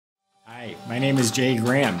My name is Jay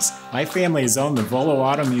Grams. My family has owned the Volo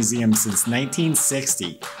Auto Museum since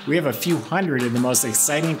 1960. We have a few hundred of the most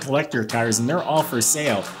exciting collector cars, and they're all for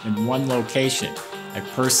sale in one location. I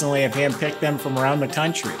personally have handpicked them from around the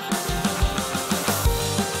country.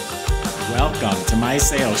 Welcome to my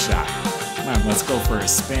sales shop. Come on, let's go for a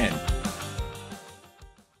spin.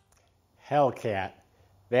 Hellcat.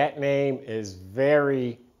 That name is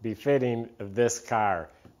very befitting of this car.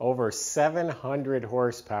 Over 700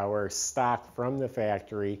 horsepower stock from the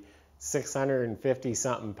factory, 650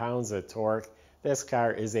 something pounds of torque. This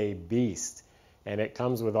car is a beast, and it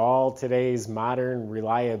comes with all today's modern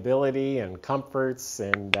reliability and comforts,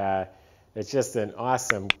 and it's just an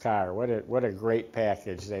awesome car. What a great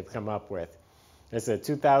package they've come up with. It's a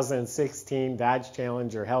 2016 Dodge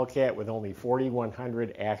Challenger Hellcat with only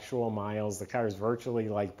 4,100 actual miles. The car is virtually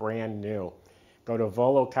like brand new. Go to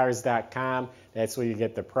volocars.com. That's where you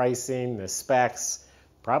get the pricing, the specs,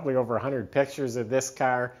 probably over 100 pictures of this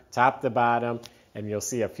car, top to bottom, and you'll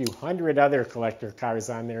see a few hundred other collector cars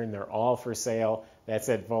on there, and they're all for sale. That's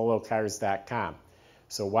at volocars.com.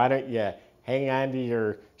 So why don't you hang on to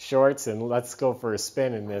your shorts and let's go for a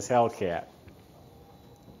spin in this Hellcat.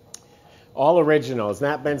 All original. It's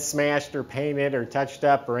not been smashed or painted or touched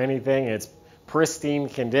up or anything. It's pristine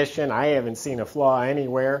condition. I haven't seen a flaw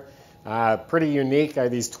anywhere. Pretty unique are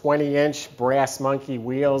these 20-inch brass monkey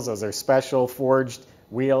wheels. Those are special forged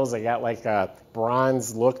wheels. They got like a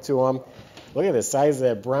bronze look to them. Look at the size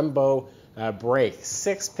of that Brembro brake.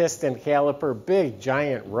 6-piston caliper, big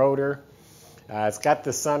giant rotor. It's got the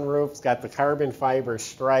sunroof. It's got the carbon fiber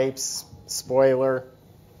stripes, spoiler.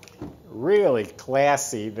 Really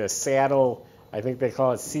classy. The saddle, I think they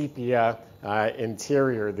call it Sepia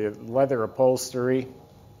interior, the leather upholstery.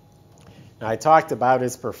 Now, I talked about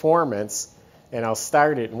its performance, and I'll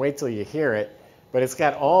start it and wait till you hear it, but it's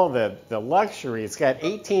got all the luxury. It's got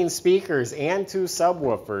 18 speakers and 2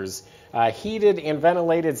 subwoofers, heated and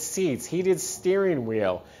ventilated seats, heated steering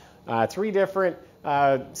wheel, 3 different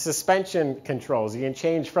suspension controls. You can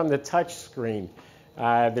change from the touch screen.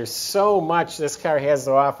 There's so much this car has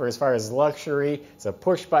to offer as far as luxury. It's a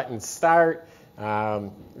push-button start.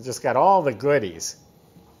 It's just got all the goodies.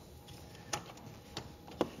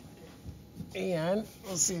 And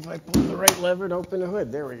we'll see if I pull the right lever to open the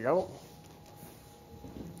hood. There we go.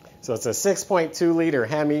 So it's a 6.2 liter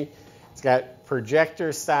Hemi. It's got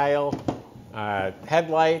projector style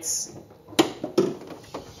headlights.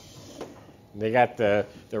 And they got the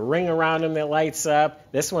ring around them that lights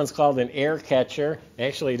up. This one's called an air catcher.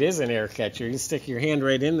 Actually, it is an air catcher. You stick your hand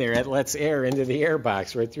right in there. It lets air into the air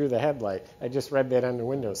box right through the headlight. I just read that on the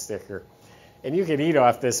window sticker. And you could eat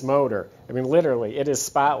off this motor. I mean, literally, it is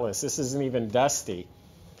spotless. This isn't even dusty.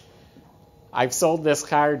 I've sold this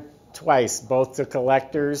car twice, both to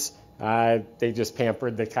collectors. They just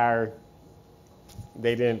pampered the car.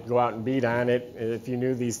 They didn't go out and beat on it. If you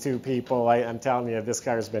knew these two people, I'm telling you, this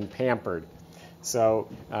car's been pampered. So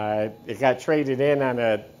it got traded in on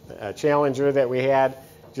a Challenger that we had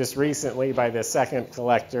just recently by the second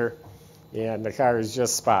collector, and the car is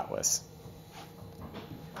just spotless.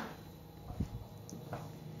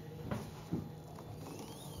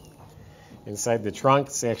 Inside the trunk,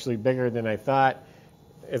 it's actually bigger than I thought.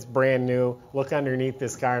 It's brand new. Look underneath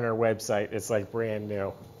this car on our website. It's like brand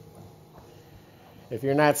new. If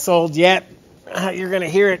you're not sold yet, you're going to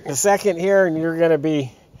hear it in a second here, and you're going to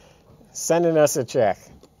be sending us a check.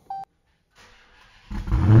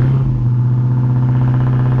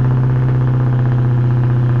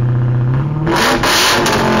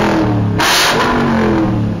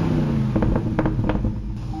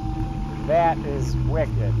 That is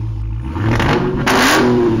wicked.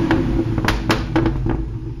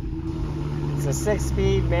 It's a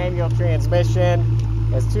 6-speed manual transmission.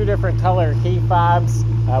 It has 2 different color key fobs.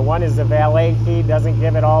 One is the valet key, doesn't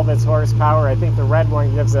give it all of its horsepower. I think the red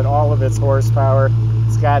one gives it all of its horsepower.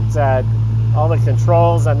 It's got all the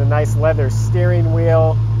controls on the nice leather steering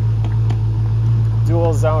wheel,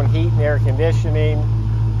 dual zone heat and air conditioning.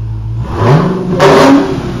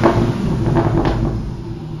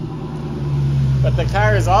 But the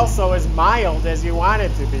car is also as mild as you want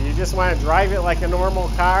it to be. You just want to drive it like a normal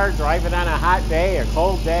car, drive it on a hot day, a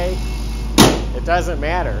cold day. It doesn't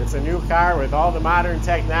matter. It's a new car with all the modern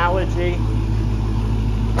technology.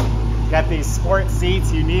 Got these sport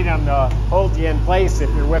seats. You need them to hold you in place if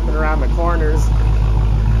you're whipping around the corners.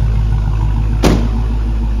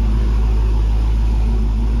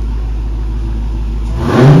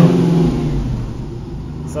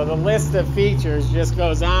 So the list of features just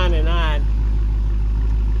goes on and on.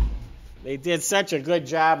 They did such a good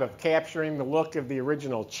job of capturing the look of the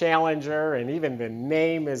original Challenger, and even the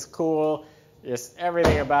name is cool. Just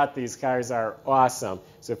everything about these cars are awesome.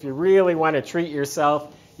 So if you really want to treat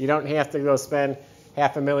yourself, you don't have to go spend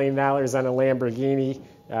 $500,000 on a Lamborghini.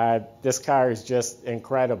 This car is just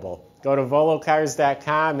incredible. Go to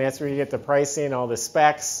volocars.com. That's where you get the pricing, all the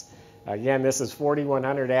specs. Again, this is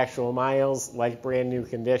 4,100 actual miles, like brand new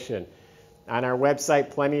condition. On our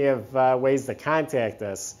website, plenty of ways to contact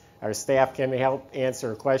us. Our staff can help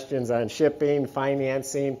answer questions on shipping,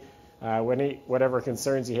 financing, whatever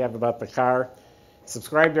concerns you have about the car.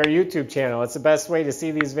 Subscribe to our YouTube channel. It's the best way to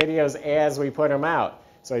see these videos as we put them out.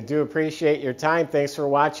 So I do appreciate your time. Thanks for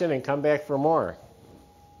watching, and come back for more.